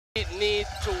Need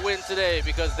to win today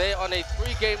because they're on a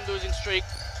 3-game losing streak.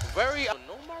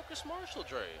 No Marcus Marshall,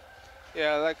 Dre.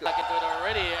 Yeah, like I can do it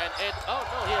already. And oh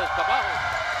no, here's Cabajo.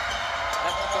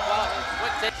 That's Cabajo.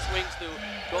 Quick swings to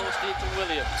Goldstein to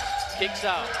Williams. Kicks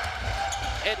out.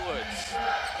 Edwards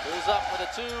pulls up for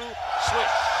the 2.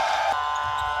 Swish.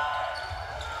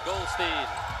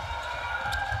 Goldstein.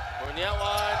 That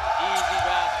one, easy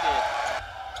basket.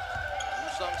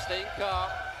 Musong staying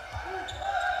calm.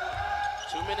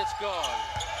 2 minutes gone.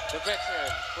 The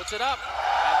veteran puts it up,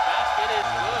 and basket is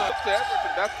good. To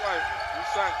everything. That's why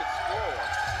Musong can score.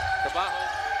 Cabajo.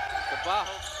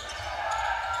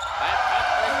 And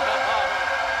Cabajo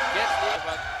gets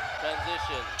the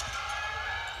transition.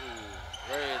 Ooh,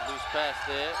 very loose pass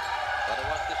there. Gotta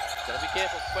watch this. Gotta be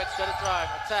careful. Quet's gotta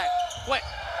drive. Attack. Quet.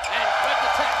 And Quet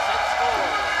attacks and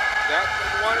scores. That's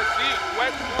what you want to see.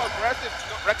 Quet more aggressive,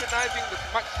 recognizing the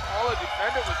much smaller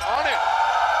defender was on it.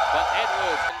 But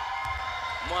Edwards,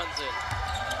 Munzon,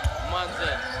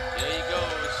 here he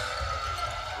goes.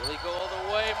 Will he go all the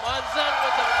way? Munzon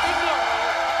with the finger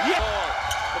roll. Yeah.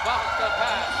 Cabajo's got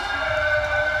pass.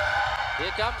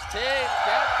 Here comes Ting.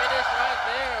 Can't finish right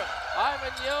there.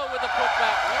 Ivan Yo with the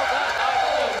putback. Well done,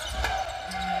 Ivan Yo.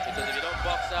 Because if you don't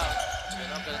box out, you're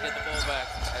not going to get the ball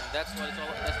back. And that's what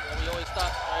we always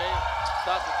start, right?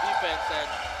 Starts with defense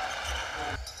and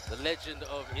the legend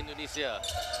of Indonesia.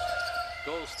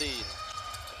 Goldstein,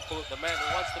 the man who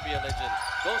wants to be a legend.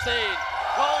 Goldstein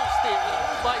with a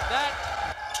move like that.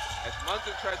 As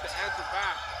Munzon tries to answer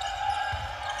back.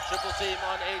 Triple team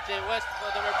on AJ West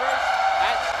for the reverse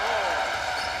and scores.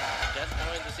 Just now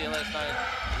in the CLS Knights.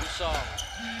 Musong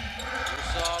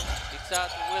kicks out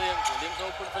to Williams. Williams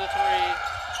open for the 3.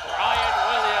 Ryan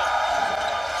Williams.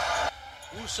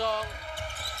 Musong.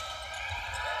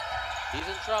 He's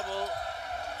in trouble.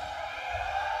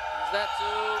 Is that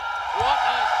too? What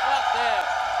a shot there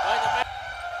by the man.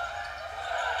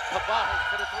 Cabajo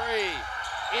for the 3.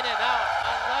 In and out.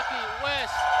 Unlucky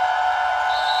West.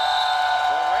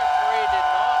 The referee did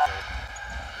not.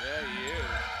 Yeah, he is.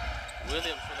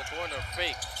 Williams from the corner.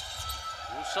 Fake.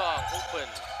 Musong open.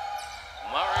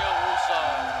 Mario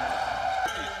Musong.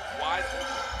 Wide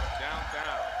open. Down.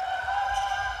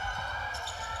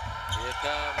 Here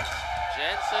comes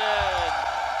Jensen.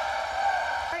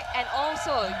 And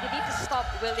also, you need to stop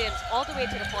Williams all the way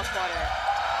to the 4th quarter.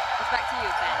 It's back to you,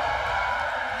 Ben.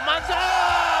 Munzon!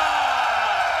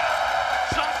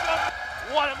 Joshua!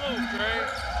 What a move, Dre.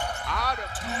 Out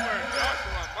of nowhere,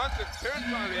 Joshua Munzon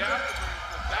turns on the afterburn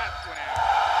for that slam.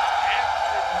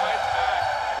 Answers right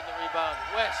back. The rebound.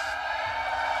 West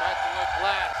tried to work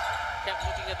glass. Kept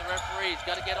looking at the referees.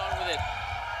 Got to get on with it.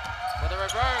 For the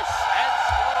reverse. And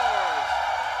scores.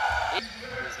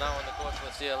 He's now on the court for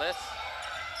CLS.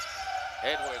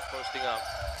 Edwards posting up.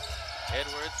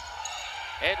 Edwards.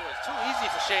 Too easy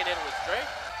for Shane Edwards, Dre.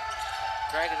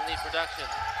 Dragons need production.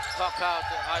 Top out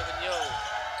to Ivan Yo.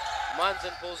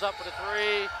 Munzon pulls up for the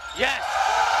 3. Yes!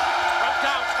 From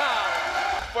downtown.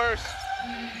 First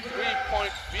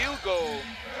 3-point field goal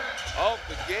of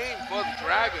the game for the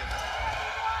Dragons.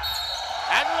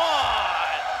 And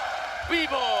 1!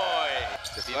 B-Boy.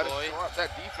 The Let B-Boy. us throw up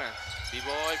that defense.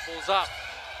 B-Boy pulls up.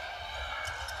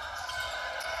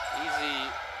 Easy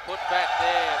put back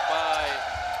there by.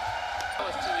 That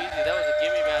was too easy. That was a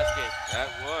gimme basket.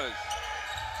 That was.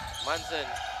 Munzon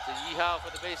to Yihao for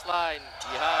the baseline.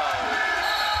 Yihao.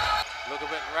 Look a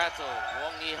bit rattled.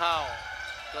 Wong Yihao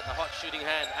got the hot shooting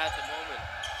hand at the moment.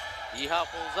 Yihao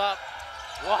pulls up.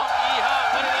 Wong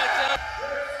Yihao. What did I tell?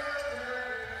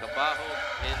 Cabajo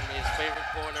in his favorite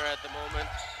corner at the moment.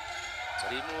 But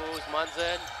he moves.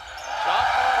 Munzon. Shot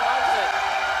for Munzon.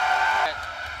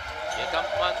 Here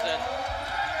comes Munzon.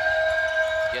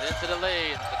 Get into the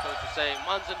lane, the coach is saying.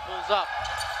 Munzon pulls up.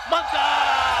 Munzon!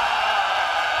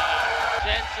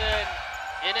 Jensen,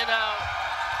 in and out.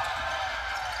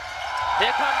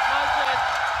 Here comes Munzon.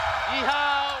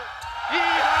 Yihao!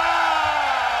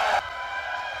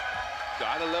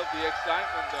 Gotta love the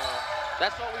excitement, though.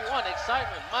 That's what we want,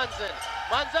 excitement. Munzon! It's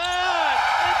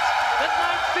the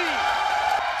 19th!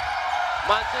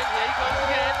 Munzon, here he goes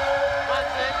again.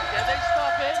 Munzon, can they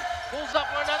stop it? Pulls up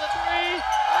for another 3.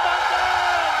 Munzon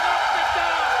knocks it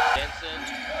down. Jensen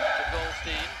to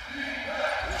Goldstein.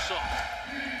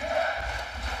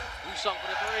 Musong for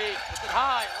the 3. Puts it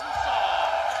high.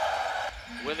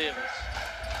 Williams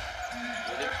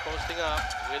posting up.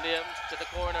 Williams to the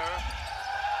corner.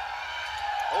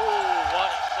 Oh, what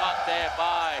a shot there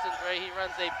by Dre. He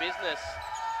runs a business,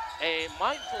 a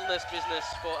mindfulness business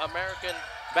for American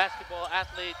basketball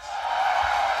athletes.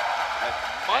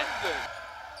 Munzon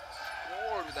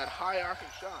scored with that high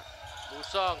arcing shot.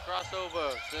 Musong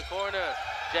crossover to the corner.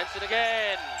 Jensen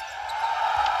again.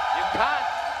 You can't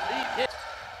leave him.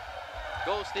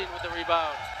 Goldstein with the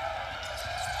rebound.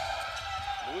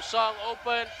 Musong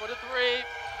open for the three.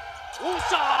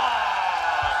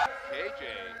 Musong! KJ.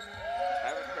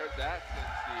 Haven't heard that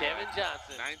since the Kevin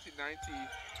Johnson. 1990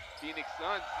 Phoenix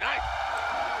Suns. Nice!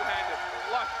 Two-handed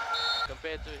flush.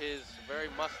 Compared to his very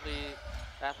muscly,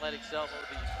 athletic self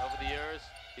over the years,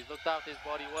 he's looked after his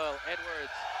body well.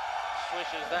 Edwards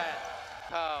swishes that.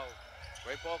 Cow.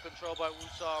 Great ball control by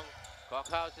Musong.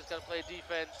 Cockhouse just got to play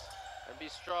defense and be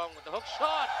strong with the hook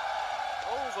shot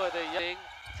over the Ying.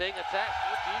 Ting attacks.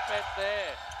 Good defense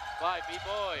there by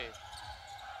B-Boy.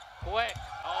 Quick.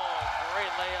 Oh,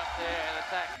 great layup there and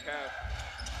attack. Have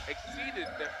exceeded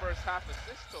their first half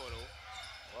assist total.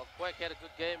 Well, Quick had a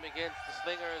good game against the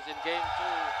Slingers in game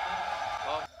 2.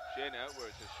 Oh. Shane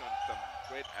Edwards has shown some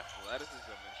great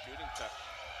athleticism and shooting touch.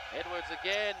 Edwards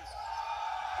again.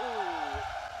 Ooh,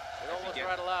 it almost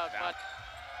rattled out, but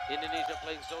Indonesia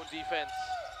playing zone defense.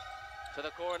 To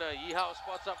the corner, Yihao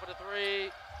spots up for the three,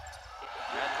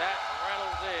 and that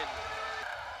rattles in.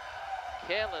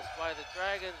 Careless by the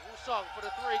Dragons. Musong for the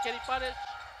three, can he punish?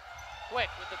 Quick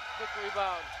with the quick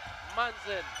rebound.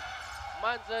 Munzon.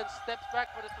 Munzon steps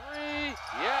back for the three.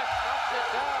 Yes, knocks it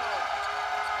down.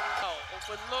 Oh,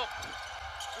 open look.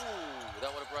 Ooh, that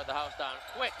would have brought the house down.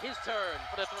 Quick, his turn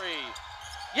for the three.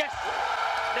 Yes,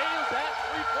 nails that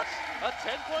 3 points. A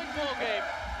 10-point ball game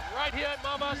right here at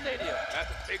Mama Stadium. That's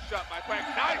a big shot by Quick.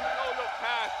 Nice no-look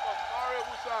pass from Mario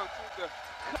Musong to the...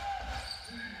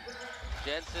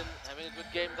 Jensen having a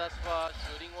good game thus far,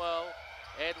 shooting well.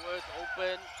 Edwards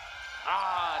open.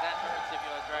 Ah, that hurts if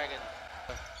you're a Dragon.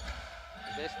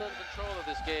 They're still in control of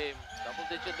this game.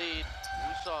 Double-digit lead.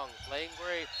 Musong playing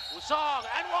great. Musong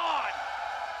and one!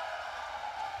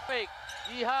 Fake.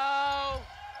 Yihao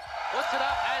puts it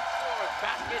up and scores.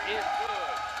 Basket is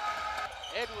good.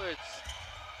 Edwards.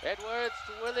 Edwards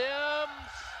to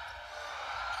Williams.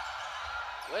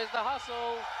 Where's the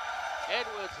hustle?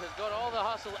 Edwards has got all the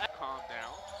hustle. Calm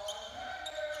down.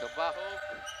 Kabaho.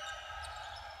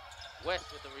 West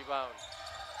with the rebound.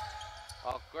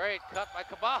 Oh, great cut by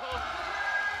Kabaho.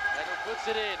 And he puts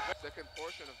it in. Second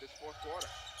portion of this fourth quarter.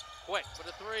 Quick for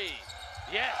the three.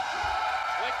 Yes.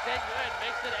 Quick 10 good.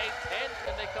 Makes it a 10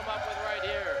 and they come up with right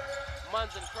here.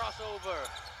 Munzon crossover.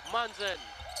 Munzon.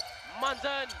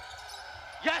 Munzon.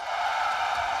 Yes.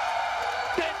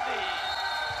 Deadly.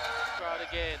 Crowd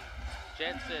again.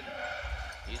 Jensen.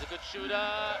 He's a good shooter.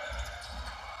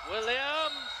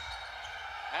 Williams.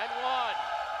 And one.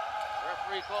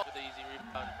 Referee called with the easy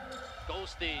rebound.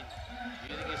 Goldstein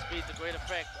using his speed to great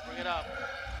effect to bring it up.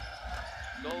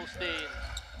 Goldstein.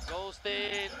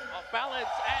 Goldstein off balance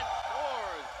and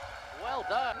scores. Well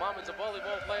done. Mom is a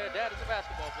volleyball player. Dad is a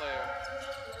basketball player.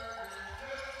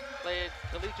 Played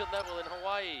collegiate level in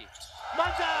Hawaii.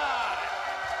 Munzon!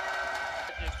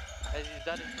 As he's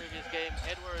done in previous game.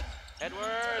 Edwards.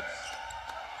 Edwards.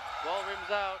 Ball rims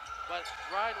out, but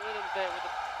Ryan Williams there with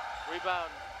the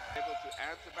rebound. Able to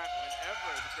answer back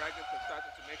whenever the Dragons have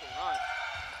started to make a run.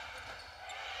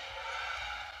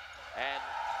 And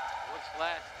was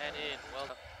flat and in. Well,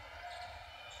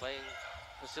 playing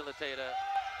facilitator.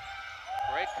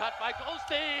 Great cut by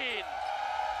Goldstein.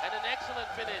 And an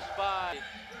excellent finish by,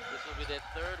 this will be their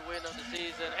third win of the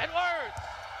season, Edwards!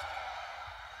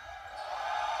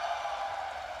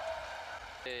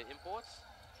 The imports,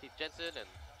 Keith Jensen and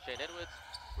Shane Edwards,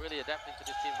 really adapting to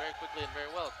this team very quickly and very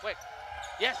well. Quick.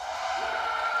 Yes!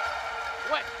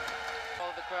 Quick!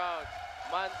 Follow the crowd.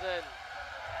 Munzon.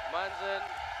 Munzon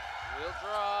will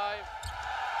drive.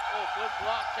 Oh, good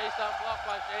block. Chase down block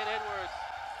by Shane Edwards.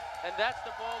 And that's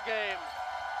the ball game.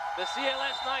 The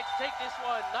CLS Knights take this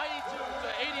one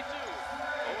 92-82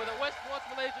 over the Westports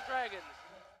Malaysia Dragons.